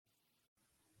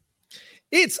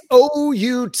It's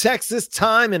OU Texas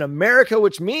time in America,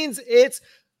 which means it's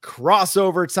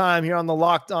crossover time here on the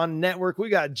Locked On Network. We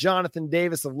got Jonathan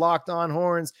Davis of Locked On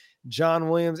Horns, John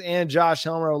Williams, and Josh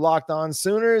Helmer of Locked On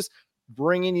Sooners,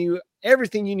 bringing you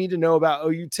everything you need to know about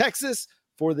OU Texas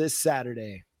for this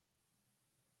Saturday.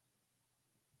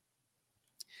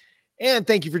 And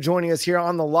thank you for joining us here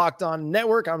on the Locked On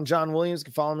Network. I'm John Williams. You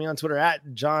can follow me on Twitter at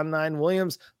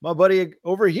John9Williams. My buddy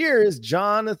over here is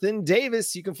Jonathan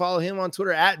Davis. You can follow him on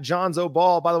Twitter at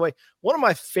John'sOBall. By the way, one of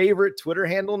my favorite Twitter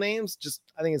handle names.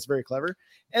 I think it's very clever.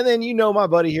 And then my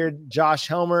buddy here, Josh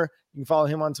Helmer. You can follow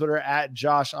him on Twitter at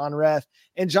JoshOnRef.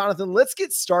 And Jonathan, let's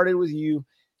get started with you.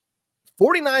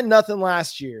 49-0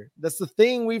 last year. That's the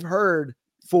thing we've heard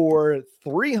for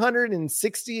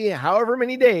 360, however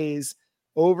many days,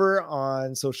 over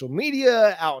on social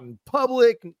media, out in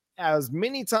public. As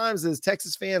many times as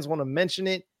Texas fans want to mention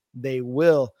it, they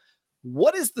will.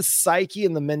 What is the psyche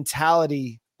and the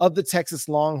mentality of the Texas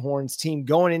Longhorns team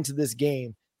going into this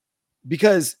game?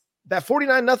 Because that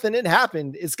 49-0, it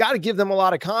happened. It's got to give them a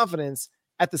lot of confidence.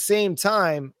 At the same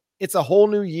time, it's a whole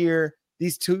new year.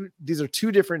 These are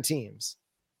two different teams.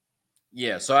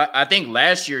 Yeah, so I think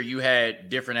last year you had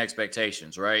different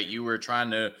expectations, right? You were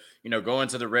trying to, go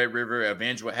into the Red River,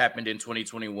 avenge what happened in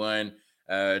 2021,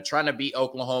 trying to beat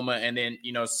Oklahoma, and then,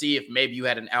 see if maybe you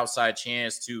had an outside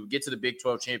chance to get to the Big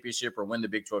 12 championship or win the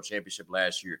Big 12 championship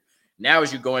last year. Now,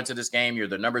 as you go into this game, you're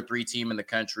the number 3 team in the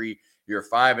country. You're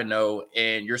 5-0,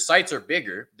 and your sights are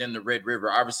bigger than the Red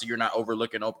River. Obviously, you're not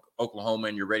overlooking Oklahoma,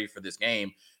 and you're ready for this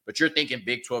game. But you're thinking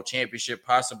Big 12 championship,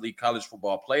 possibly college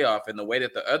football playoff. And the way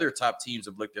that the other top teams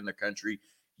have looked in the country,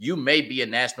 you may be a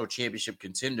national championship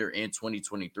contender in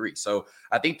 2023. So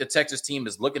I think the Texas team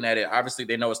is looking at it. Obviously,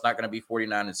 they know it's not going to be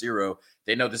 49-0.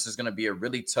 They know this is going to be a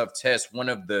really tough test, one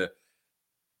of the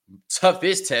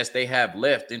toughest test they have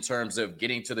left in terms of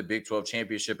getting to the Big 12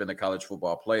 championship and the college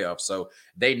football playoff. So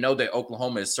they know that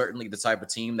Oklahoma is certainly the type of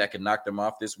team that can knock them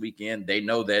off this weekend. They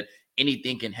know that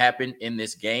anything can happen in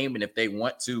this game. And if they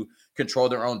want to control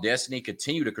their own destiny,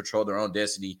 continue to control their own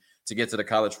destiny to get to the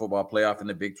college football playoff and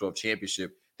the Big 12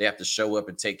 championship, they have to show up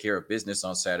and take care of business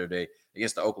on Saturday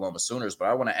against the Oklahoma Sooners. But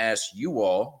I want to ask you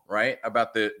all, right,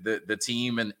 about the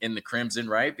team in the Crimson,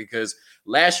 right? Because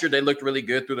last year they looked really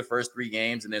good through the first 3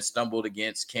 games and then stumbled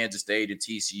against Kansas State and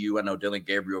TCU. I know Dylan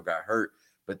Gabriel got hurt.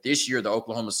 But this year, the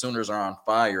Oklahoma Sooners are on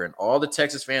fire, and all the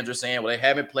Texas fans are saying, well, they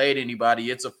haven't played anybody.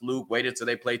 It's a fluke. Wait until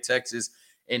they play Texas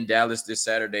in Dallas this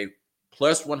Saturday.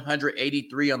 Plus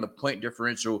 183 on the point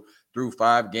differential through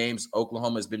 5 games.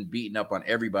 Oklahoma has been beating up on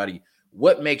everybody.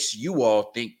 What makes you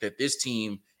all think that this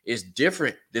team is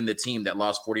different than the team that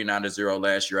lost 49-0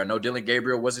 last year? I know Dylan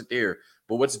Gabriel wasn't there,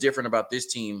 but what's different about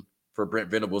this team for Brent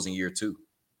Venables in year 2?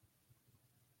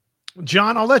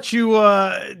 John, I'll let you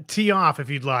tee off if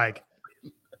you'd like.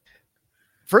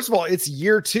 First of all, it's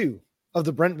year 2 of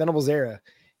the Brent Venables era.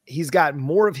 He's got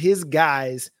more of his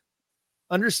guys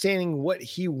understanding what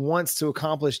he wants to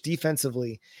accomplish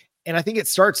defensively. And I think it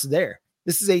starts there.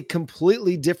 This is a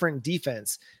completely different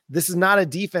defense. This is not a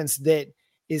defense that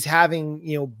is having,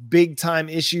 big time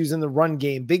issues in the run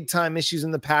game, big time issues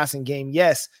in the passing game.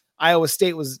 Yes, Iowa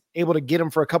State was able to get him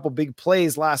for a couple big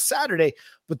plays last Saturday,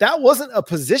 but that wasn't a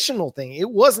positional thing. It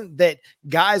wasn't that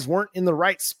guys weren't in the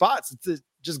right spots. It's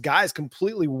just guys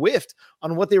completely whiffed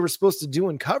on what they were supposed to do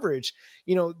in coverage.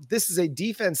 This is a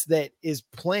defense that is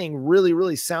playing really,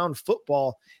 really sound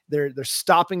football. They're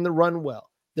stopping the run well.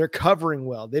 They're covering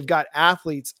well. They've got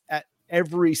athletes at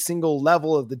every single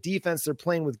level of the defense. They're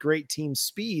playing with great team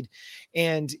speed.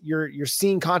 And you're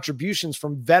seeing contributions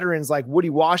from veterans like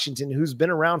Woody Washington, who's been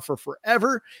around for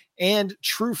forever, and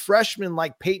true freshmen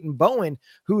like Peyton Bowen,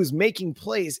 who is making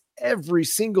plays every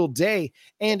single day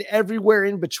and everywhere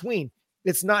in between.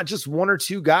 It's not just 1 or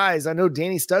 2 guys. I know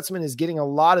Danny Stutzman is getting a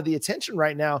lot of the attention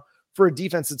right now for a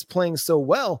defense that's playing so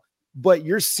well, but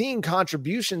you're seeing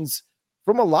contributions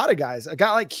from a lot of guys. A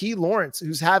guy like Key Lawrence,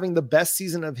 who's having the best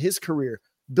season of his career.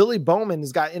 Billy Bowman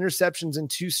has got interceptions in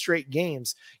 2 straight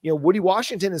games. Woody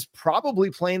Washington is probably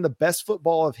playing the best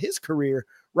football of his career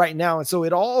right now. And so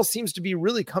it all seems to be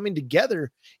really coming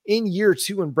together in year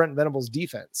 2 in Brent Venables'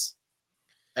 defense.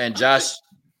 And Josh,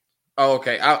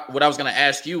 okay. What I was going to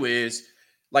ask you is,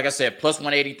 like I said, plus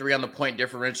 183 on the point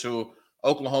differential.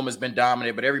 Oklahoma's been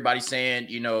dominant, but everybody's saying,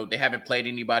 they haven't played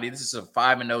anybody. This is a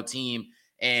 5-0 team.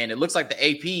 And it looks like the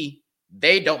AP,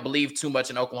 they don't believe too much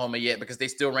in Oklahoma yet because they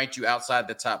still ranked you outside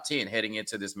the top 10 heading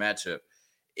into this matchup.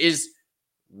 Is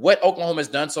what Oklahoma has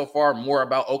done so far more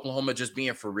about Oklahoma just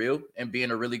being for real and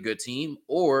being a really good team?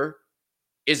 Or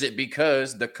is it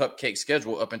because the cupcake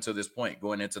schedule up until this point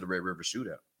going into the Red River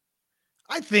Shootout?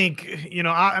 I think,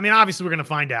 I mean, obviously we're going to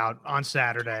find out on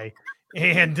Saturday,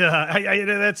 and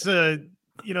that's the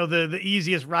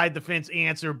easiest ride the fence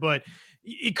answer, but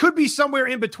it could be somewhere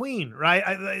in between,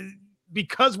 right?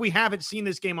 Because we haven't seen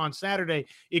this game on Saturday,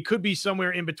 it could be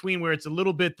somewhere in between where it's a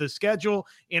little bit the schedule,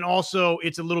 and also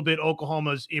it's a little bit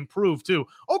Oklahoma's improved too.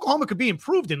 Oklahoma could be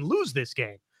improved and lose this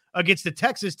game against the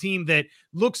Texas team that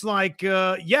looks like,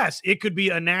 yes, it could be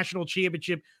a national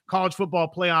championship college football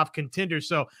playoff contender.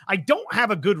 So I don't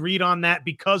have a good read on that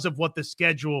because of what the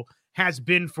schedule has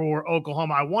been for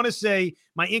Oklahoma. I want to say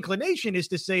my inclination is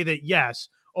to say that, yes,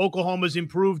 Oklahoma's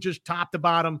improved just top to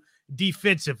bottom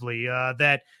defensively,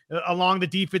 that along the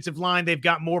defensive line, they've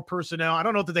got more personnel. I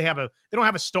don't know that they don't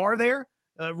have a star there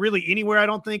really anywhere, I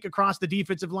don't think, across the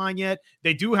defensive line yet.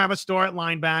 They do have a star at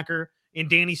linebacker in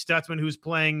Danny Stutzman, who's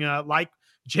playing like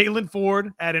Jalen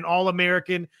Ford at an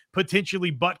All-American,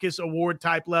 potentially Butkus Award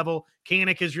type level.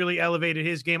 Kanik has really elevated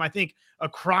his game. I think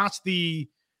across the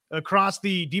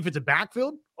defensive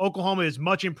backfield, Oklahoma is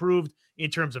much improved in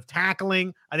terms of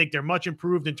tackling. I think they're much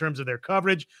improved in terms of their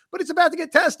coverage, but it's about to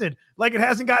get tested like it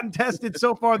hasn't gotten tested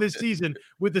so far this season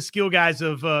with the skill guys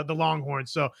of the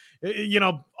Longhorns. So,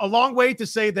 a long way to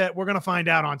say that we're going to find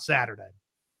out on Saturday.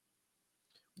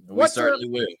 We certainly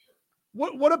will.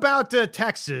 What about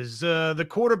Texas? The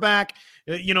quarterback,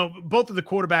 both of the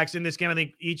quarterbacks in this game, I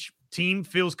think each team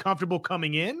feels comfortable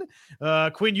coming in.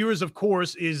 Quinn Ewers, of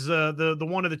course, is the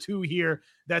one of the two here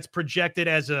that's projected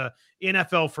as a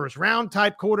NFL first round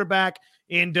type quarterback.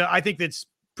 And I think that's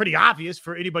pretty obvious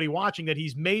for anybody watching that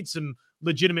he's made some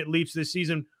legitimate leaps this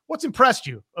season. What's impressed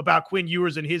you about Quinn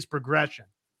Ewers and his progression?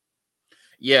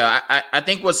 Yeah, I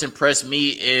think what's impressed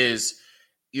me is,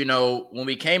 when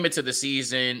we came into the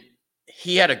season,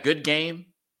 he had a good game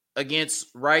against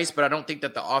Rice, but I don't think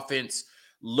that the offense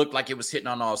looked like it was hitting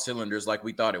on all cylinders like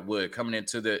we thought it would coming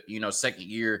into the, second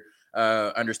year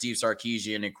under Steve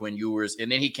Sarkisian and Quinn Ewers.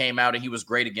 And then he came out and he was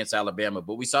great against Alabama.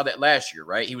 But we saw that last year,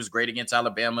 right? He was great against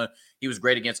Alabama. He was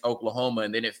great against Oklahoma.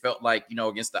 And then it felt like,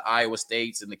 against the Iowa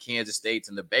States and the Kansas States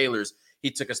and the Baylors,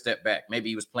 he took a step back. Maybe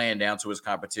he was playing down to his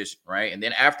competition, right? And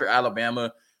then after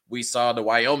Alabama, we saw the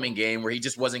Wyoming game where he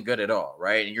just wasn't good at all,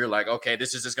 right? And you're like, okay,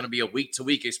 this is just going to be a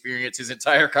week-to-week experience his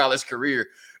entire college career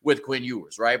with Quinn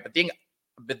Ewers, right? But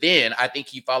then I think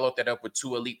he followed that up with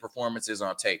two elite performances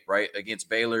on tape, right? Against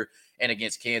Baylor and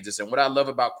against Kansas. And what I love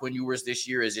about Quinn Ewers this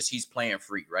year is just he's playing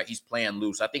free, right? He's playing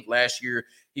loose. I think last year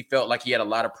he felt like he had a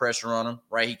lot of pressure on him,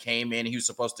 right? He came in, he was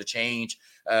supposed to change,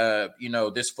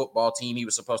 this football team. He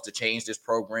was supposed to change this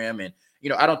program. And,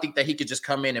 I don't think that he could just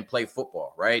come in and play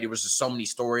football, right? It was just so many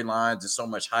storylines and so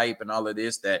much hype and all of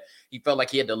this that he felt like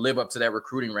he had to live up to that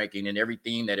recruiting ranking and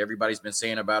everything that everybody's been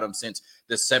saying about him since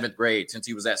the 7th grade, since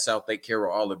he was at South Lake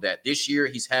Carroll, all of that. This year,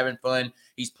 he's having fun.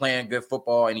 He's playing good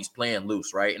football and he's playing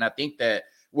loose, right? And I think that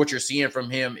what you're seeing from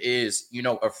him is,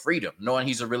 a freedom, knowing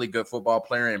he's a really good football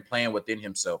player and playing within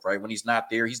himself, right? When he's not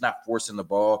there, he's not forcing the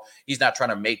ball. He's not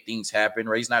trying to make things happen,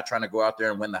 right? He's not trying to go out there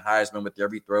and win the Heisman with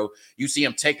every throw. You see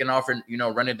him taking off and,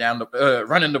 running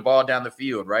the ball down the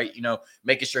field, right?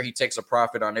 Making sure he takes a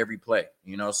profit on every play,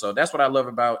 So that's what I love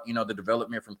about, the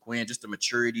development from Quinn, just the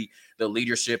maturity, the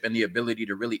leadership, and the ability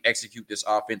to really execute this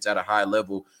offense at a high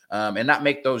level and not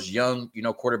make those young,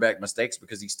 quarterback mistakes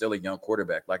because he's still a young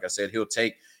quarterback. Like I said, he'll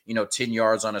take 10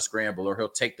 yards on a scramble, or he'll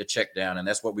take the check down. And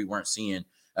that's what we weren't seeing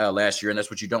last year. And that's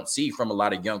what you don't see from a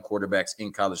lot of young quarterbacks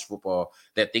in college football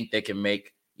that think they can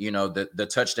make, the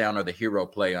touchdown or the hero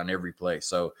play on every play.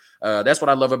 So that's what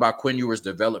I love about Quinn Ewers'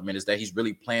 development is that he's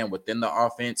really playing within the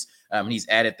offense. He's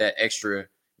added that extra,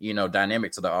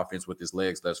 dynamic to the offense with his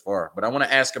legs thus far. But I want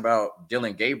to ask about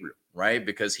Dillon Gabriel, right?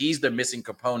 Because he's the missing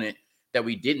component that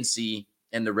we didn't see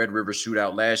in the Red River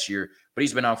Shootout last year, but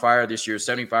he's been on fire this year.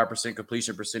 75%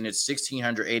 completion percentage,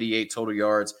 1,688 total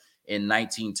yards, and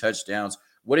 19 touchdowns.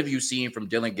 What have you seen from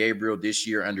Dillon Gabriel this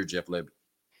year under Jeff Lebby?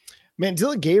 Man,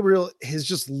 Dillon Gabriel has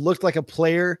just looked like a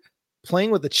player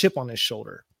playing with a chip on his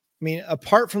shoulder. I mean,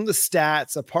 apart from the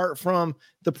stats, apart from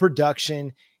the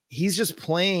production, he's just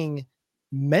playing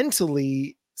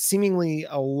mentally, seemingly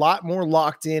a lot more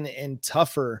locked in and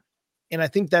tougher. And I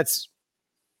think that's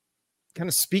kind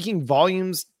of speaking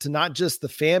volumes to not just the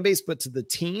fan base, but to the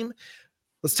team.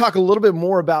 Let's talk a little bit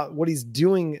more about what he's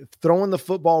doing, throwing the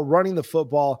football, running the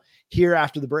football here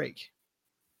after the break.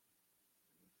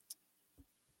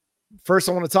 First,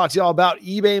 I want to talk to y'all about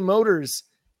eBay Motors.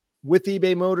 With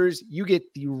eBay Motors, you get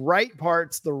the right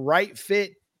parts, the right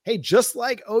fit. Hey, just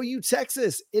like OU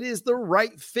Texas, it is the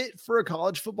right fit for a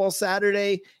college football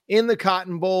Saturday in the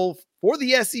Cotton Bowl for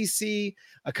the SEC,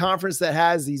 a conference that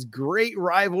has these great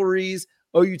rivalries.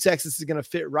 OU Texas is going to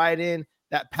fit right in,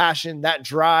 that passion, that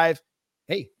drive.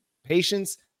 Hey,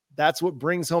 Patience, that's what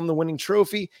brings home the winning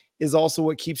trophy, is also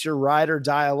what keeps your ride or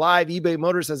die alive. eBay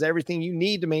Motors has everything you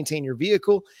need to maintain your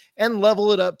vehicle and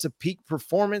level it up to peak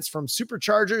performance, from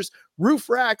superchargers, roof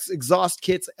racks, exhaust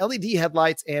kits, LED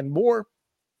headlights, and more.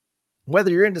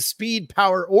 Whether you're into speed,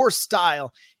 power, or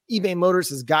style, eBay Motors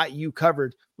has got you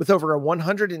covered. With over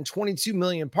 122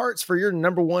 million parts for your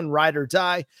number one ride or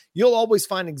die, you'll always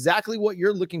find exactly what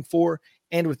you're looking for.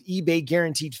 And with eBay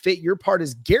Guaranteed Fit, your part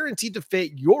is guaranteed to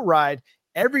fit your ride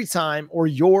every time, or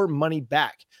your money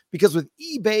back. Because with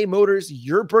eBay Motors,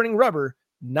 you're burning rubber,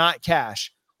 not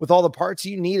cash. With all the parts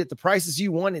you need at the prices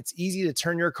you want, it's easy to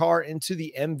turn your car into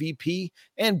the MVP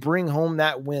and bring home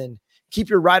that win. Keep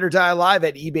your ride or die alive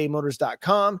at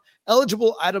ebaymotors.com.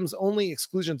 Eligible items only,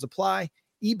 exclusions apply.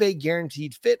 eBay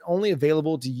Guaranteed Fit, only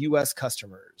available to U.S.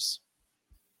 customers.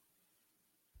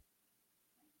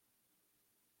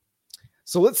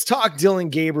 So let's talk Dillon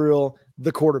Gabriel,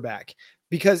 the quarterback,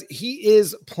 because he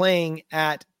is playing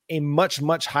at a much,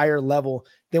 much higher level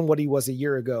than what he was a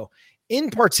year ago. In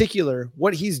particular,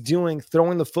 what he's doing,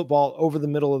 throwing the football over the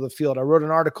middle of the field. I wrote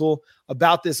an article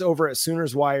about this over at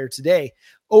Sooners Wire today.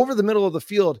 Over the middle of the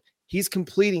field, he's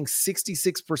completing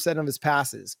 66% of his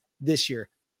passes this year.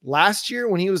 Last year,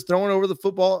 when he was throwing the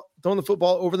football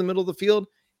over the middle of the field,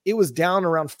 it was down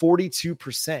around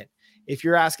 42%. If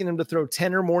you're asking him to throw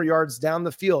 10 or more yards down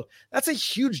the field, that's a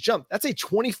huge jump. That's a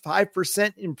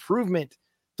 25% improvement,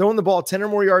 throwing the ball 10 or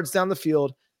more yards down the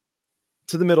field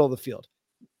to the middle of the field.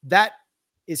 That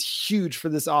is huge for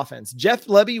this offense. Jeff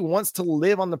Lebby wants to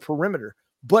live on the perimeter,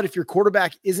 but if your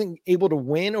quarterback isn't able to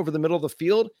win over the middle of the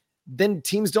field, then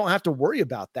teams don't have to worry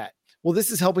about that. Well, this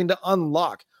is helping to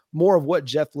unlock more of what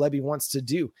Jeff Lebby wants to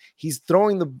do. He's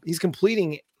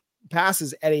completing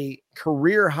passes at a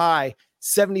career high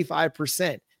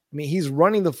 75%. I mean, he's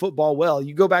running the football well.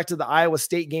 You go back to the Iowa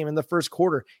State game in the first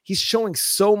quarter, he's showing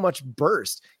so much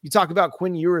burst. You talk about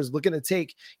Quinn Ewers looking to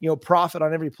take, profit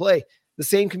on every play. The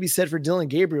same can be said for Dillon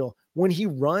Gabriel. When he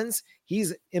runs,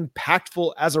 he's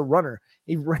impactful as a runner.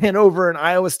 He ran over an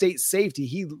Iowa State safety.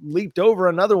 He leaped over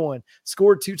another one,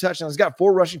 scored 2 touchdowns, got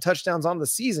 4 rushing touchdowns on the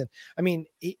season. I mean,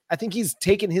 I think he's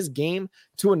taken his game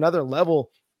to another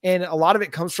level. And a lot of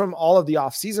it comes from all of the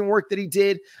offseason work that he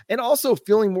did, and also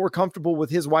feeling more comfortable with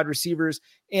his wide receivers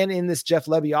and in this Jeff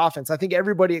Lebby offense. I think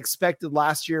everybody expected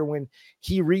last year when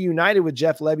he reunited with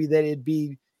Jeff Lebby that it'd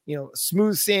be,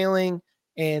 smooth sailing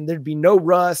and there'd be no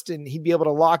rust and he'd be able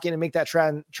to lock in and make that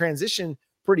transition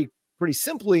pretty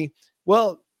simply.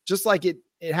 Well, just like it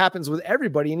happens with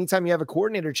everybody, anytime you have a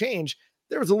coordinator change,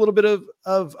 there was a little bit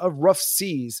of rough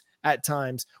seas at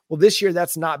times. Well, this year,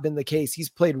 that's not been the case. He's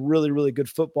played really, really good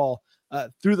football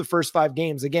through the first 5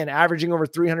 games. Again, averaging over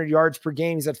 300 yards per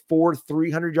game. He's had 4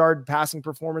 300-yard passing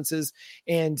performances.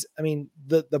 And I mean,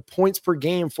 the points per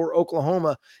game for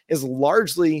Oklahoma is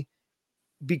largely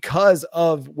because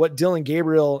of what Dillon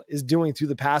Gabriel is doing through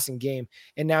the passing game.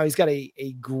 And now he's got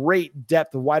a great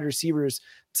depth of wide receivers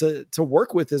to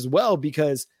work with as well,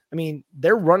 because I mean,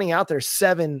 they're running out there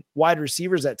 7 wide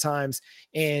receivers at times,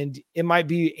 and it might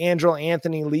be Andrel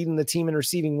Anthony leading the team in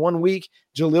receiving one week,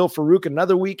 Jalil Farouk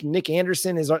another week. Nick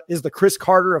Anderson is the Chris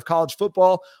Carter of college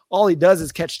football. All he does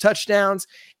is catch touchdowns,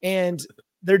 and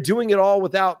they're doing it all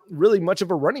without really much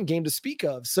of a running game to speak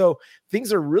of. So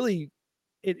things are really,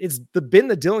 it's been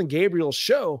the Dillon Gabriel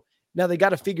show. Now they got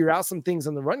to figure out some things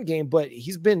in the run game, but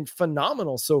he's been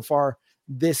phenomenal so far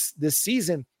this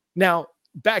season. Now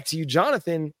back to you,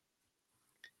 Jonathan.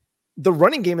 The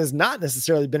running game has not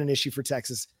necessarily been an issue for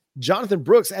Texas. Jonathan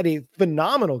Brooks had a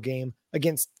phenomenal game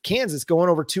against Kansas, going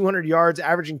over 200 yards,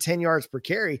 averaging 10 yards per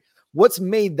carry. What's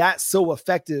made that so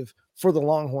effective for the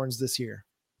Longhorns this year?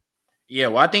 Yeah,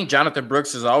 well, I think Jonathan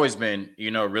Brooks has always been,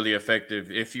 really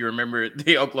effective. If you remember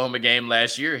the Oklahoma game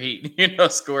last year, he,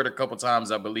 scored a couple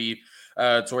times, I believe,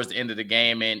 towards the end of the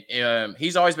game. And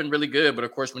he's always been really good. But,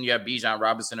 of course, when you have Bijan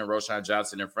Robinson and Roschon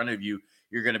Johnson in front of you,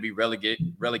 you're going to be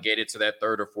relegated to that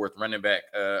 3rd or 4th running back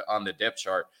on the depth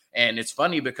chart. And it's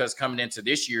funny because coming into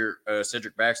this year,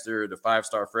 Cedric Baxter, the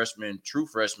 5-star freshman, true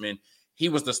freshman, he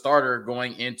was the starter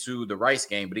going into the Rice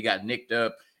game, but he got nicked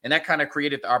up. And that kind of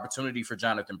created the opportunity for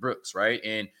Jonathan Brooks, right?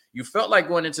 And you felt like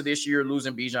going into this year,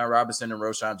 losing Bijan Robinson and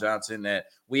Roschon Johnson, that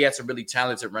we had some really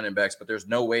talented running backs, but there's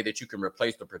no way that you can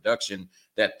replace the production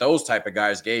that those type of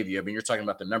guys gave you. I mean, you're talking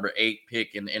about the number 8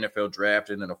 pick in the NFL draft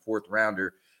and then a 4th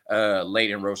rounder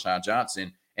late in Roschon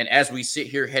Johnson. And as we sit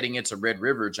here heading into Red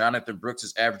River, Jonathan Brooks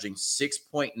is averaging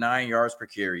 6.9 yards per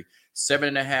carry,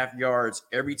 7.5 yards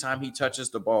every time he touches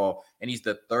the ball, and he's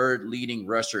the 3rd leading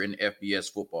rusher in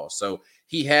FBS football. So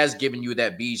he has given you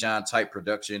that Bijan type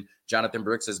production. Jonathan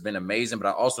Brooks has been amazing, but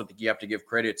I also think you have to give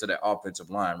credit to the offensive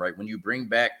line, right? When you bring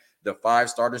back the 5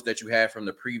 starters that you had from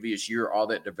the previous year, all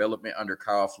that development under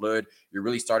Kyle Flood, you're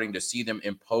really starting to see them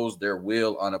impose their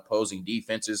will on opposing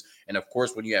defenses. And of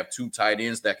course, when you have 2 tight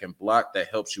ends that can block, that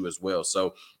helps you as well.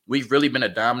 So we've really been a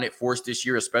dominant force this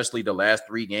year, especially the last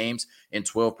 3 games in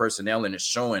 12 personnel. And it's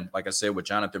showing, like I said, with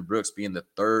Jonathan Brooks being the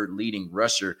 3rd leading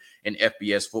rusher in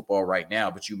FBS football right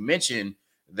now. But you mentioned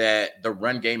that the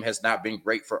run game has not been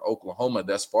great for Oklahoma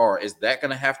thus far. Is that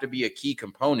going to have to be a key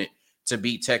component to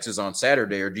beat Texas on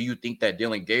Saturday? Or do you think that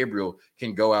Dylan Gabriel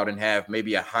can go out and have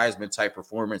maybe a Heisman type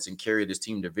performance and carry this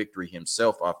team to victory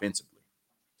himself offensively?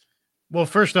 Well,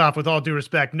 first off, with all due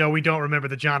respect, no, we don't remember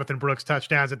the Jonathan Brooks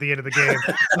touchdowns at the end of the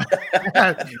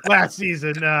game last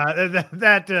season.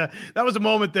 That was a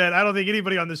moment that I don't think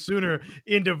anybody on the Sooner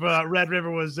end of Red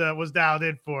River was dialed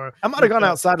in for. I might have gone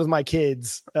outside with my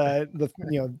kids, the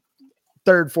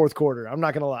 3rd, 4th quarter. I'm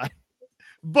not gonna lie.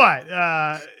 But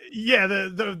yeah,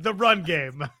 the run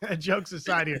game, jokes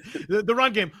aside here, the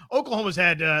run game, Oklahoma's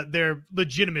had their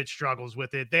legitimate struggles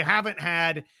with it. They haven't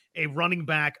had a running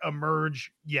back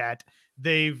emerge yet.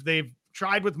 They've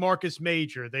tried with Marcus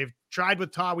Major. They've tried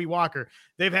with Tawi Walker.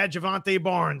 They've had Javante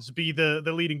Barnes be the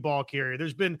leading ball carrier.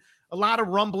 There's been a lot of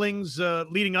rumblings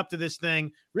leading up to this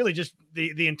thing, really just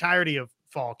the entirety of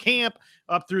fall camp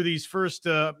up through these first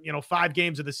 5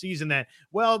 games of the season that,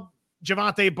 well,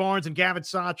 Javante Barnes and Gavin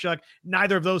Sawchuk,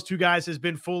 neither of those 2 guys has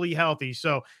been fully healthy.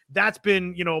 So that's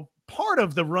been, part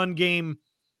of the run game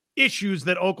issues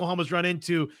that Oklahoma's run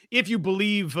into, if you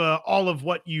believe all of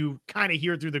what you kind of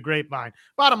hear through the grapevine.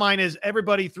 Bottom line is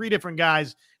everybody, 3 different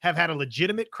guys have had a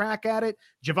legitimate crack at it.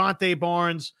 Javante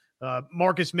Barnes,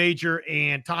 Marcus Major,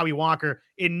 and Tawi Walker,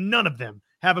 and none of them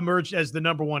have emerged as the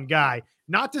number 1 guy.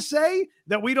 Not to say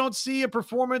that we don't see a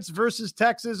performance versus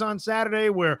Texas on Saturday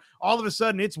where all of a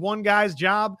sudden it's one guy's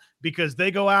job because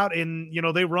they go out and,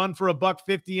 they run for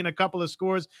 $150 and a couple of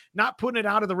scores, not putting it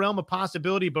out of the realm of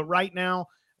possibility. But right now,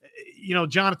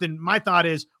 Jonathan, my thought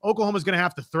is Oklahoma's going to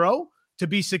have to throw to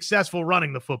be successful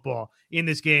running the football in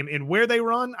this game. And where they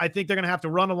run, I think they're going to have to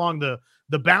run along the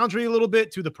boundary a little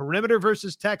bit to the perimeter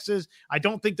versus Texas. I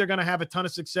don't think they're going to have a ton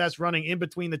of success running in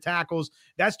between the tackles.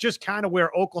 That's just kind of where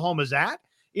Oklahoma's at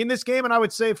in this game. And I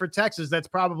would say for Texas, that's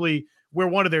probably where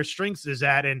one of their strengths is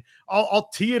at. And I'll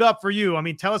tee it up for you. I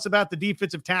mean, tell us about the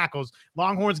defensive tackles.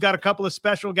 Longhorns got a couple of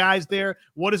special guys there.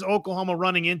 What is Oklahoma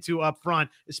running into up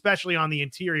front, especially on the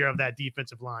interior of that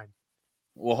defensive line?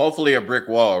 Well, hopefully a brick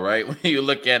wall, right? When you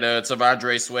look at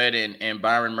T'Vondre Sweat and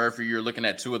Byron Murphy, you're looking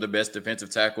at 2 of the best defensive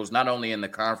tackles, not only in the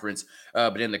conference,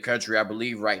 but in the country. I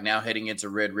believe right now heading into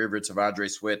Red River, T'Vondre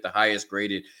Sweat, the highest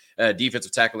graded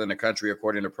defensive tackle in the country,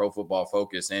 according to Pro Football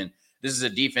Focus. And this is a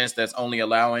defense that's only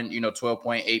allowing,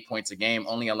 12.8 points a game,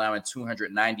 only allowing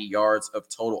 290 yards of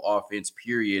total offense,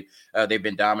 period. They've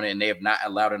been dominant, and they have not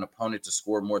allowed an opponent to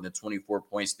score more than 24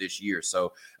 points this year.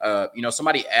 So,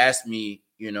 somebody asked me,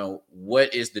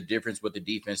 what is the difference with the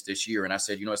defense this year? And I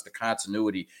said, it's the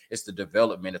continuity, it's the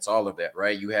development, it's all of that,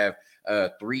 right? You have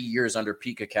 3 years under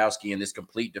Pete Kwiatkowski and this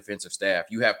complete defensive staff.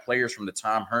 You have players from the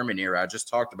Tom Herman era. I just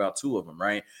talked about 2 of them,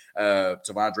 right?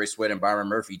 T'Vondre Sweat and Byron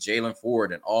Murphy, Jalen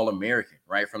Ford, an All-American,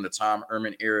 right, from the Tom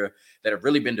Herman era that have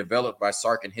really been developed by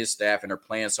Sark and his staff and are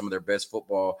playing some of their best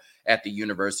football at the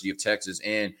University of Texas.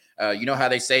 And you know how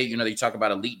they say, they talk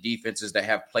about elite defenses that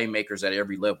have playmakers at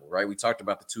every level, right? We talked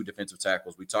about the 2 defensive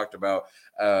tackles. We talked about,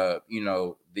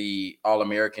 the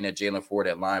All-American at Jalen Ford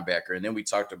at linebacker. And then we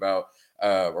talked about,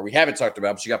 or we haven't talked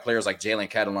about, but you got players like Jalen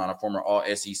Catalon, a former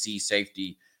All-SEC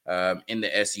safety in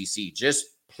the SEC, just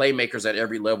playmakers at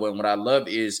every level. And what I love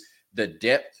is the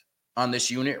depth on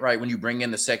this unit, right? When you bring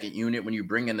in the second unit, when you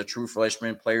bring in the true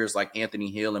freshman players like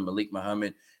Anthony Hill and Malik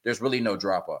Muhammad, there's really no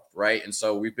drop off, right? And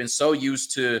so we've been so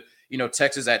used to,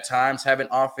 Texas at times having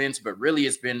offense, but really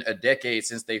it's been a decade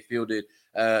since they fielded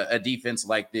a defense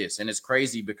like this. And it's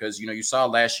crazy because, you saw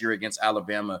last year against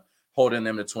Alabama holding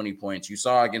them to 20 points. You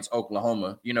saw against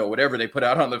Oklahoma, whatever they put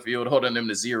out on the field, holding them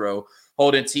to 0,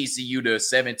 holding TCU to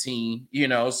 17,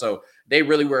 so they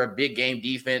really were a big game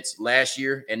defense last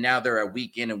year. And now they're a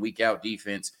week in and week out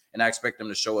defense. And I expect them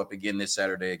to show up again this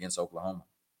Saturday against Oklahoma.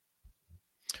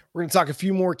 We're going to talk a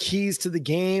few more keys to the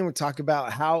game. We'll talk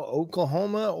about how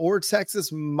Oklahoma or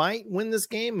Texas might win this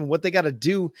game and what they got to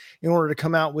do in order to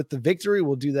come out with the victory.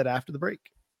 We'll do that after the break.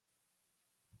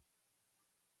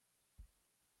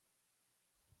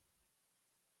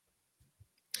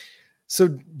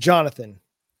 So, Jonathan,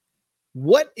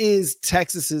 what is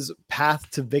Texas's path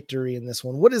to victory in this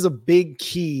one? What is a big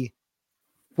key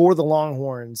for the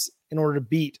Longhorns in order to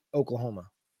beat Oklahoma?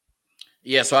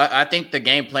 Yeah, so I think the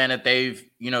game plan that they've,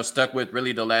 stuck with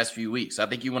really the last few weeks. I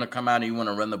think you want to come out and you want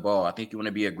to run the ball. I think you want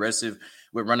to be aggressive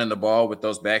with running the ball with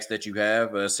those backs that you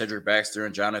have, Cedric Baxter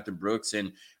and Jonathan Brooks,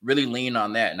 and really lean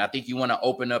on that. And I think you want to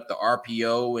open up the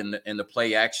RPO and the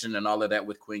play action and all of that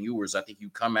with Quinn Ewers. I think you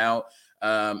come out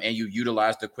and you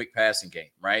utilize the quick passing game,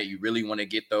 right? You really want to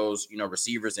get those,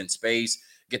 receivers in space,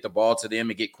 get the ball to them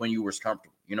and get Quinn Ewers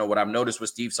comfortable. What I've noticed with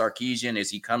Steve Sarkisian is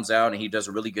he comes out and he does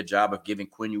a really good job of giving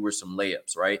Quinn Ewers some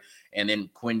layups, right? And then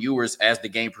Quinn Ewers, as the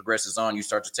game progresses on, you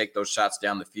start to take those shots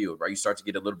down the field, right? You start to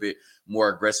get a little bit more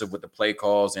aggressive with the play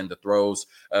calls and the throws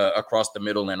across the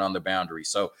middle and on the boundary.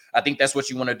 So I think that's what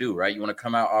you want to do, right? You want to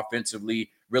come out offensively,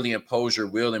 really impose your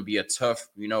will and be a tough,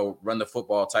 run the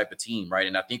football type of team, right?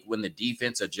 And I think when the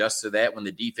defense adjusts to that, when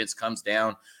the defense comes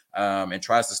down and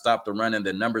tries to stop the run and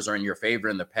the numbers are in your favor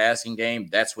in the passing game,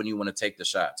 that's when you want to take the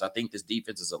shots. I think this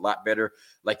defense is a lot better.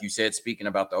 Like you said, speaking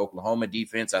about the Oklahoma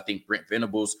defense, I think Brent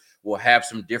Venables will have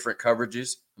some different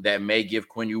coverages that may give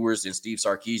Quinn Ewers and Steve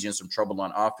Sarkisian some trouble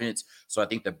on offense. So I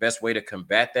think the best way to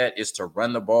combat that is to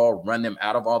run the ball, run them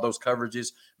out of all those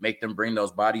coverages, make them bring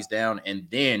those bodies down, and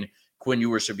then Quinn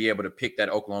Ewers should be able to pick that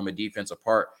Oklahoma defense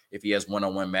apart if he has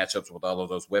one-on-one matchups with all of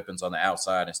those weapons on the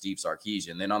outside and Steve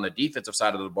Sarkisian. Then on the defensive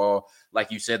side of the ball,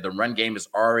 like you said, the run game has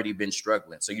already been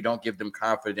struggling. So you don't give them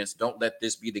confidence. Don't let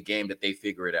this be the game that they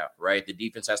figure it out, right? The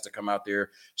defense has to come out there,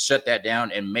 shut that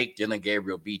down, and make Dillon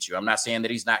Gabriel beat you. I'm not saying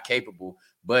that he's not capable,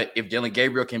 but if Dillon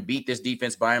Gabriel can beat this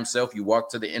defense by himself, you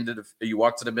walk to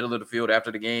the middle of the field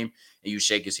after the game and you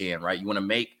shake his hand, right? You want to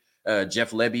make Jeff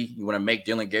Lebby, you want to make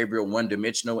Dillon Gabriel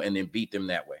one-dimensional and then beat them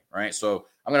that way, right? So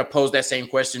I'm going to pose that same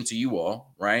question to you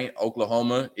all, right?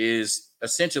 Oklahoma is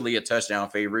essentially a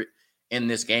touchdown favorite in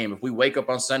this game. If we wake up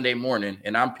on Sunday morning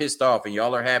and I'm pissed off and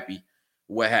y'all are happy,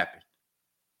 what happened?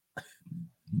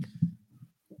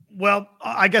 Well,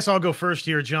 I guess I'll go first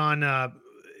here, John.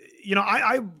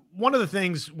 I one of the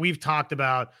things we've talked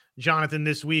about, Jonathan,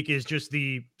 this week is just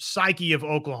the psyche of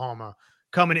Oklahoma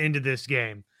coming into this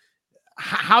game.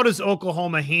 How does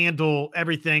Oklahoma handle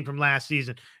everything from last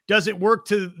season? Does it work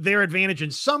to their advantage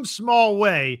in some small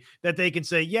way that they can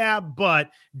say, yeah, but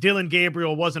Dillon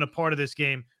Gabriel wasn't a part of this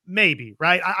game? Maybe,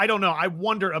 right? I don't know. I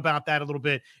wonder about that a little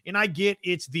bit. And I get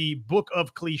it's the book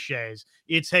of cliches.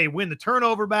 It's, hey, win the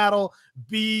turnover battle,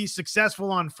 be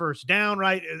successful on first down,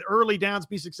 right? Early downs,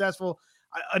 be successful.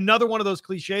 Another one of those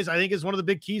cliches, I think, is one of the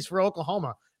big keys for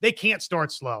Oklahoma. They can't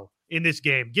start slow in this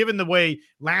game. Given the way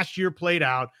last year played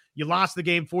out, you lost the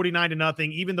game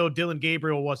 49-0, even though Dillon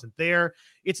Gabriel wasn't there.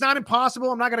 It's not impossible.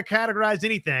 I'm not going to categorize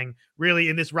anything really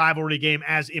in this rivalry game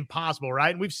as impossible,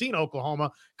 right? And we've seen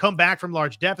Oklahoma come back from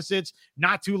large deficits.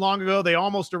 Not too long ago, they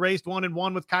almost erased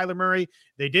 1-1 with Kyler Murray.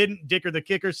 They didn't. Dicker, the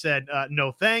kicker, said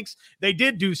no thanks. They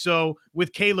did do so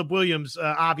with Caleb Williams,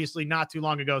 obviously not too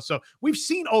long ago. So we've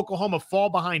seen Oklahoma fall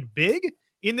behind big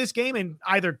in this game and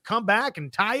either come back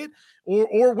and tie it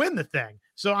or win the thing.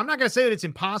 So I'm not going to say that it's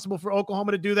impossible for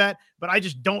Oklahoma to do that, but I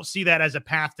just don't see that as a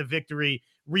path to victory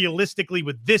realistically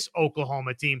with this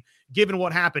Oklahoma team, given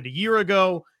what happened a year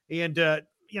ago. And,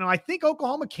 I think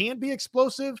Oklahoma can be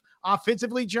explosive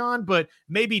offensively, John, but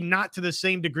maybe not to the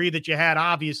same degree that you had,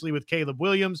 obviously, with Caleb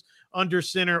Williams under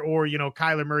center or,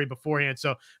 Kyler Murray beforehand.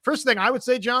 So first thing I would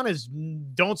say, John, is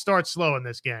don't start slow in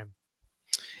this game.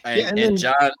 And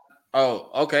John, oh,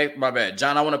 okay, my bad.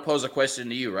 John, I want to pose a question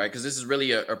to you, right? Because this is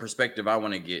really a perspective I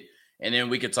want to get. And then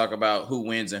we could talk about who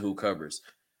wins and who covers.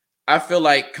 I feel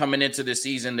like coming into the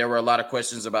season, there were a lot of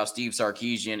questions about Steve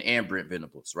Sarkisian and Brent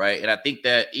Venables, right? And I think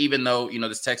that even though,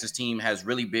 this Texas team has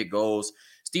really big goals,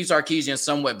 Steve Sarkisian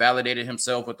somewhat validated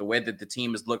himself with the way that the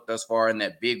team has looked thus far in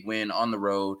that big win on the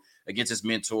road against his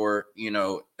mentor,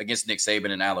 against Nick Saban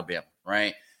in Alabama,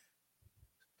 right?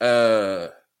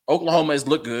 Oklahoma has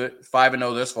looked good, 5-0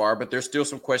 thus far, but there's still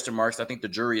some question marks. I think the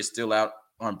jury is still out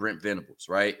on Brent Venables,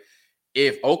 right?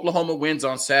 If Oklahoma wins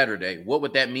on Saturday, what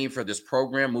would that mean for this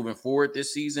program moving forward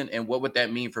this season? And what would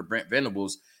that mean for Brent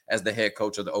Venables as the head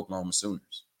coach of the Oklahoma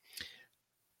Sooners?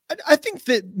 I think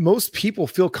that most people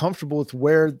feel comfortable with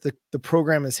where the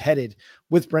program is headed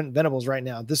with Brent Venables right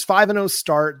now. This 5-0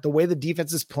 start, the way the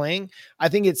defense is playing, I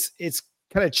think it's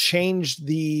kind of changed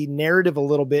the narrative a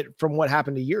little bit from what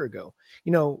happened a year ago.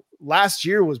 Last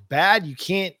year was bad. You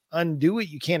can't undo it.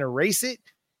 You can't erase it.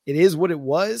 It is what it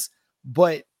was.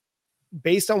 But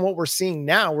based on what we're seeing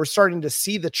now, we're starting to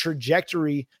see the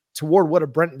trajectory toward what a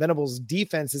Brent Venables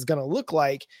defense is going to look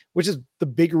like, which is the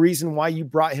big reason why you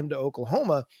brought him to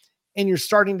Oklahoma. And you're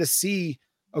starting to see,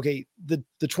 okay, the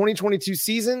 2022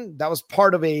 season, that was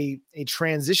part of a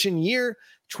transition year.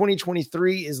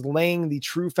 2023 is laying the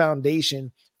true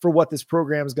foundation for what this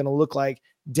program is going to look like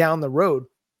down the road.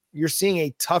 you're seeing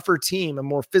a tougher team, a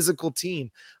more physical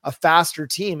team, a faster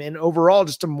team, and overall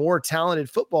just a more talented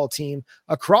football team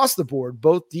across the board,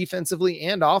 both defensively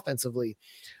and offensively.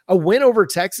 A win over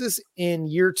Texas in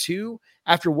year 2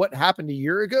 after what happened a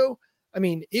year ago, I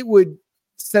mean, it would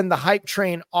send the hype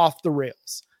train off the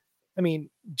rails. I mean,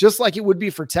 just like it would be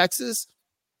for Texas,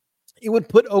 it would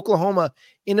put Oklahoma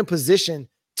in a position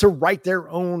to write their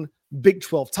own Big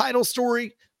 12 title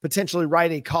story, potentially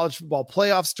write a college football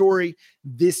playoff story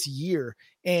this year.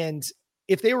 And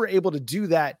if they were able to do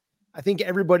that, I think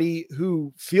everybody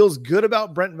who feels good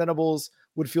about Brent Venables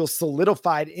would feel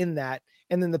solidified in that.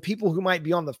 And then the people who might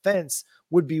be on the fence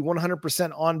would be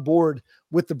 100% on board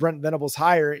with the Brent Venables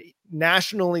hire.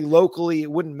 Nationally, locally,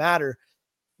 it wouldn't matter.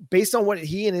 Based on what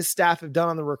he and his staff have done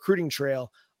on the recruiting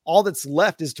trail, all that's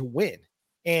left is to win.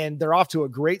 And they're off to a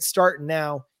great start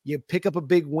now. You pick up a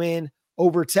big win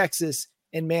over Texas,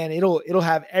 and man, it'll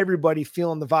have everybody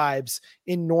feeling the vibes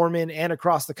in Norman and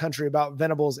across the country about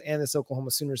Venables and this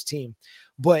Oklahoma Sooners team.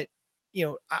 But, you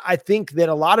know, I think that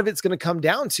a lot of it's going to come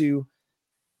down to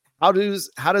how does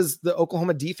the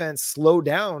Oklahoma defense slow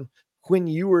down Quinn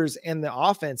Ewers and the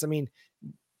offense? I mean,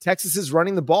 Texas is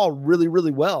running the ball really,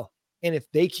 really well. And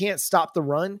if they can't stop the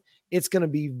run, it's going to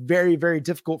be very, very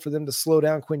difficult for them to slow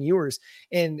down Quinn Ewers.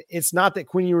 And it's not that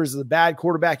Quinn Ewers is a bad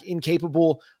quarterback,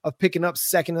 incapable of picking up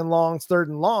second and longs, third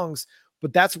and longs,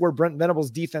 but that's where Brent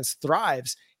Venables' defense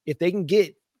thrives. If they can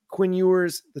get Quinn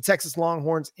Ewers, the Texas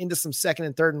Longhorns, into some second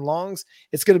and third and longs,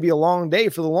 it's going to be a long day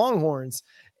for the Longhorns.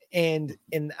 And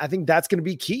I think that's going to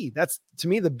be key. That's, to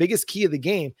me, the biggest key of the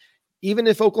game. Even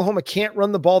if Oklahoma can't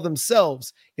run the ball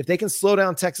themselves, if they can slow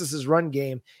down Texas's run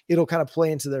game, it'll kind of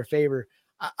play into their favor.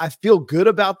 I feel good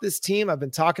about this team. I've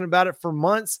been talking about it for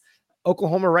months.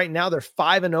 Oklahoma right now, they're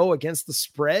 5-0 against the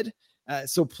spread.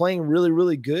 So playing really,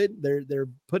 really good. They're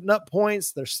putting up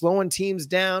points. They're slowing teams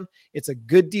down. It's a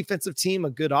good defensive team, a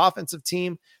good offensive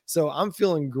team. So I'm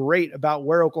feeling great about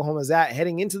where Oklahoma's at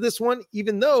heading into this one,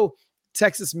 even though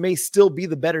Texas may still be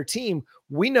the better team.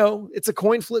 We know it's a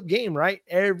coin flip game, right?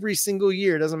 Every single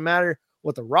year. It doesn't matter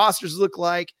what the rosters look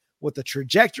like, what the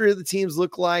trajectory of the teams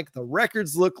look like, the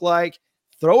records look like.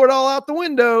 Throw it all out the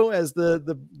window, as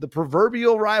the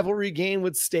proverbial rivalry game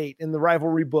would state in the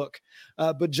rivalry book.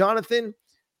 But Jonathan,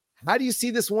 how do you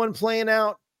see this one playing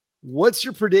out? What's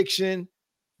your prediction?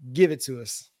 Give it to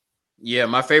us. Yeah,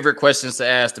 my favorite questions to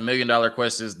ask, the $1 million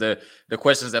questions, the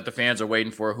questions that the fans are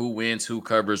waiting for: who wins, who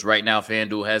covers. Right now,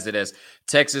 FanDuel has it as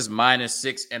Texas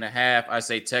 -6.5. I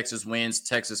say Texas wins,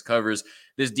 Texas covers.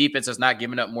 This defense has not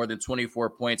given up more than 24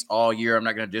 points all year. I'm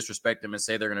not going to disrespect them and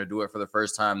say they're going to do it for the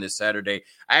first time this Saturday.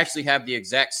 I actually have the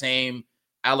exact same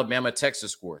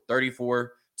Alabama-Texas score, 34-24,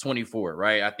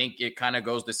 right? I think it kind of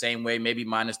goes the same way, maybe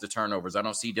minus the turnovers. I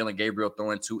don't see Dylan Gabriel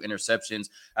throwing 2 interceptions.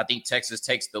 I think Texas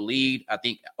takes the lead. I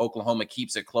think Oklahoma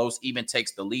keeps it close, even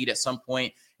takes the lead at some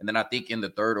point. And then I think in the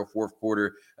third or fourth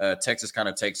quarter, Texas kind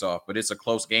of takes off. But it's a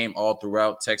close game all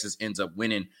throughout. Texas ends up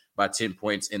winning by 10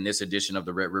 points in this edition of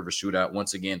the Red River Shootout.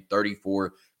 Once again,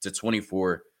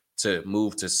 34-24 to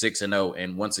move to 6-0.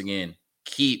 And once again,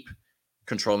 keep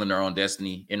controlling their own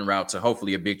destiny en route to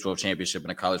hopefully a Big 12 championship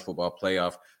and a college football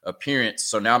playoff appearance.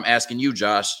 So now I'm asking you,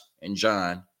 Josh and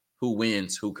John, who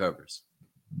wins, who covers?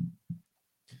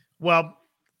 Well,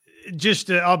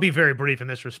 I'll be very brief in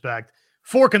this respect.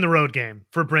 Fork in the road game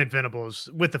for Brent Venables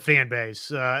with the fan base.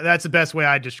 That's the best way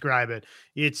I describe it.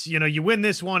 It's, you win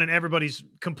this one and everybody's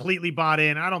completely bought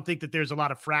in. I don't think that there's a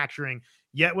lot of fracturing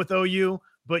yet with OU,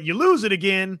 but you lose it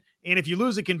again. And if you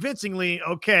lose it convincingly,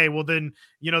 okay, well then,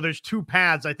 there's 2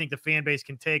 paths I think the fan base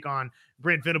can take on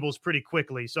Brent Venables pretty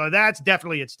quickly. So that's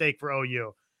definitely at stake for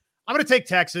OU. I'm going to take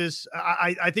Texas.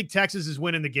 I think Texas is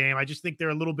winning the game. I just think they're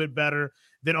a little bit better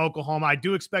than Oklahoma. I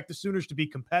do expect the Sooners to be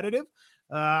competitive.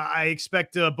 I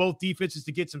expect both defenses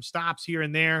to get some stops here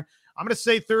and there. I'm going to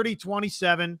say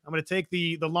 30-27. I'm going to take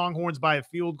the Longhorns by a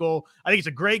field goal. I think it's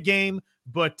a great game,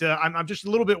 but I'm just a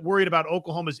little bit worried about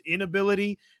Oklahoma's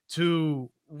inability to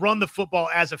run the football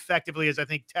as effectively as I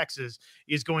think Texas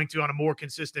is going to on a more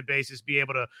consistent basis be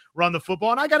able to run the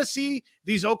football. And I got to see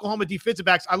these Oklahoma defensive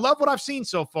backs. I love what I've seen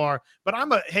so far, but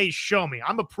hey, show me.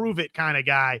 I'm a prove it kind of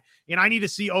guy. And I need to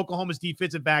see Oklahoma's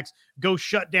defensive backs go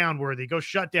shut down Worthy, go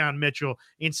shut down Mitchell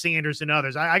and Sanders and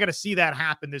others. I got to see that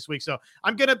happen this week. So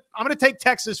I'm going to take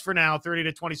Texas for now,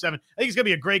 30-27. I think it's going to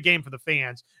be a great game for the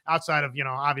fans outside of,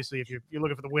 obviously if you're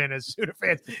looking for the win as Sooner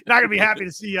fans, you're not going to be happy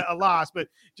to see a loss, but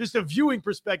just a viewing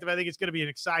perspective. perspective, I think it's going to be an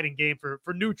exciting game for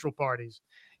neutral parties.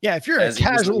 Yeah, if you're a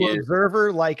casual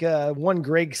observer like one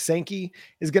Greg Sankey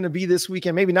is going to be this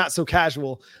weekend, maybe not so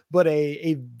casual, but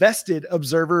a vested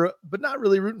observer, but not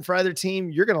really rooting for either team,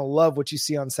 you're going to love what you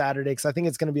see on Saturday because I think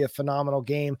it's going to be a phenomenal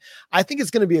game. I think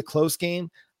it's going to be a close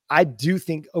game. I do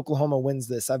think Oklahoma wins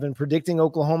this. I've been predicting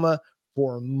Oklahoma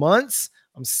for months.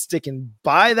 I'm sticking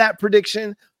by that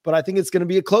prediction, but I think it's going to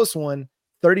be a close one.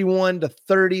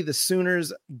 31-30, the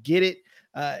Sooners get it.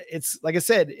 It's like I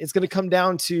said, it's going to come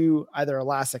down to either a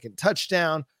last second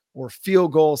touchdown or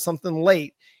field goal, something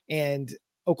late. And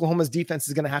Oklahoma's defense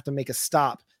is going to have to make a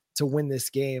stop to win this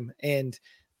game. And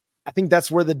I think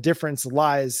that's where the difference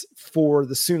lies for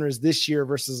the Sooners this year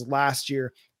versus last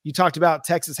year. You talked about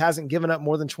Texas hasn't given up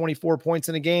more than 24 points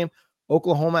in a game.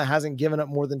 Oklahoma hasn't given up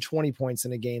more than 20 points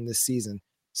in a game this season.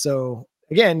 So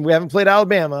again, we haven't played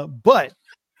Alabama, but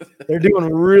they're doing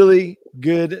really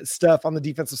good stuff on the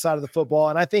defensive side of the football.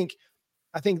 And I think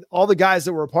all the guys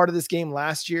that were a part of this game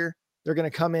last year, they're going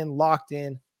to come in locked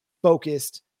in,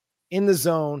 focused, in the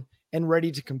zone, and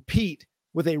ready to compete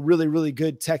with a really, really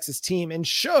good Texas team and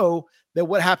show that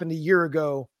what happened a year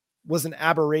ago was an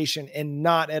aberration and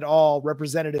not at all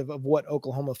representative of what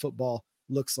Oklahoma football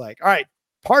looks like. All right.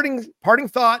 Parting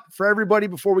thought for everybody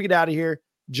before we get out of here.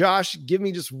 Josh, give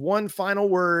me just one final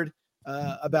word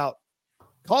about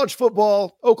college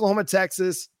football, Oklahoma,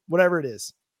 Texas, whatever it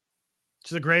is. It's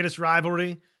the greatest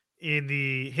rivalry in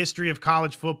the history of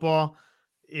college football.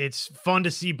 It's fun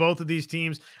to see both of these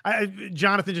teams.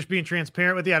 Jonathan, just being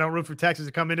transparent with you, I don't root for Texas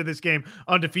to come into this game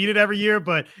undefeated every year,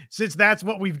 but since that's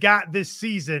what we've got this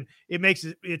season, it makes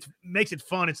it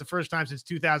fun. It's the first time since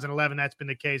 2011 that's been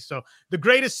the case. So the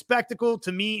greatest spectacle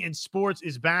to me in sports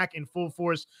is back in full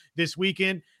force this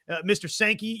weekend. Mr.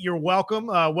 Sankey, you're welcome.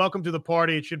 Welcome to the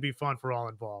party. It should be fun for all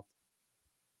involved.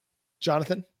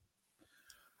 Jonathan?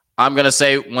 I'm going to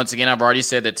say, once again, I've already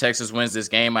said that Texas wins this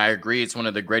game. I agree. It's one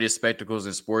of the greatest spectacles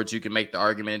in sports. You can make the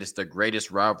argument it's the greatest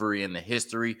rivalry in the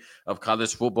history of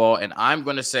college football. And I'm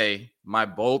going to say my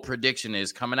bold prediction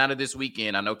is coming out of this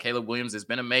weekend. I know Caleb Williams has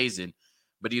been amazing,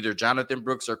 but either Jonathan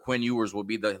Brooks or Quinn Ewers will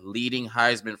be the leading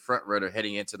Heisman frontrunner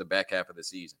heading into the back half of the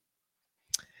season.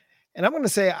 And I'm going to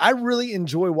say I really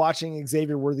enjoy watching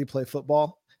Xavier Worthy play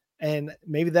football. And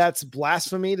maybe that's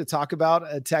blasphemy to talk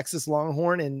about a Texas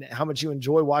Longhorn and how much you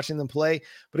enjoy watching them play.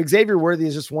 But Xavier Worthy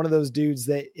is just one of those dudes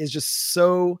that is just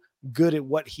so good at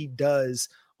what he does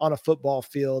on a football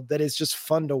field that it's just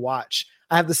fun to watch.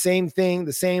 I have the same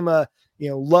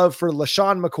love for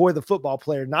LaShawn McCoy, the football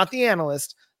player, not the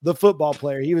analyst, the football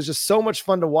player. He was just so much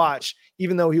fun to watch,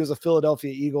 even though he was a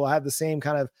Philadelphia Eagle. I have the same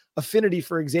kind of affinity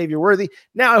for Xavier Worthy.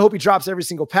 Now I hope he drops every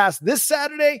single pass this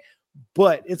Saturday,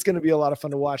 but it's going to be a lot of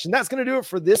fun to watch. And that's going to do it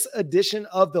for this edition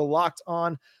of the Locked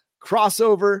On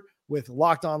crossover with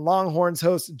Locked On Longhorns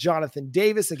host Jonathan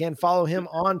Davis. Again, follow him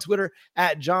on Twitter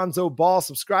at JohnzoBall.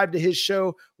 Subscribe to his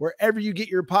show wherever you get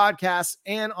your podcasts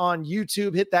and on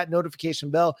YouTube. Hit that notification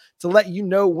bell to let you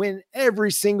know when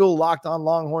every single Locked On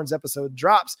Longhorns episode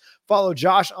drops. Follow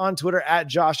Josh on Twitter at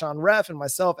JoshOnRef and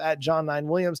myself at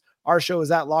John9Williams. Our show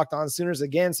is at Locked On Sooners.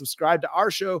 Again, subscribe to our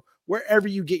show wherever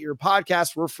you get your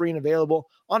podcasts. We're free and available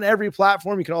on every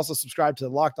platform. You can also subscribe to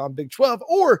Locked On Big 12,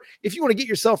 or if you want to get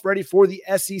yourself ready for the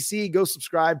SEC, go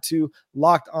subscribe to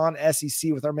Locked On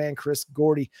SEC with our man Chris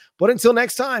Gordy. But until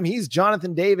next time, he's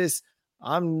Jonathan Davis.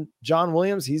 I'm John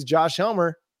Williams. He's Josh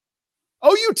Helmer.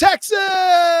 OU Texas!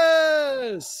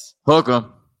 Hook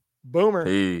 'em. Boomer.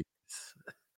 Hey.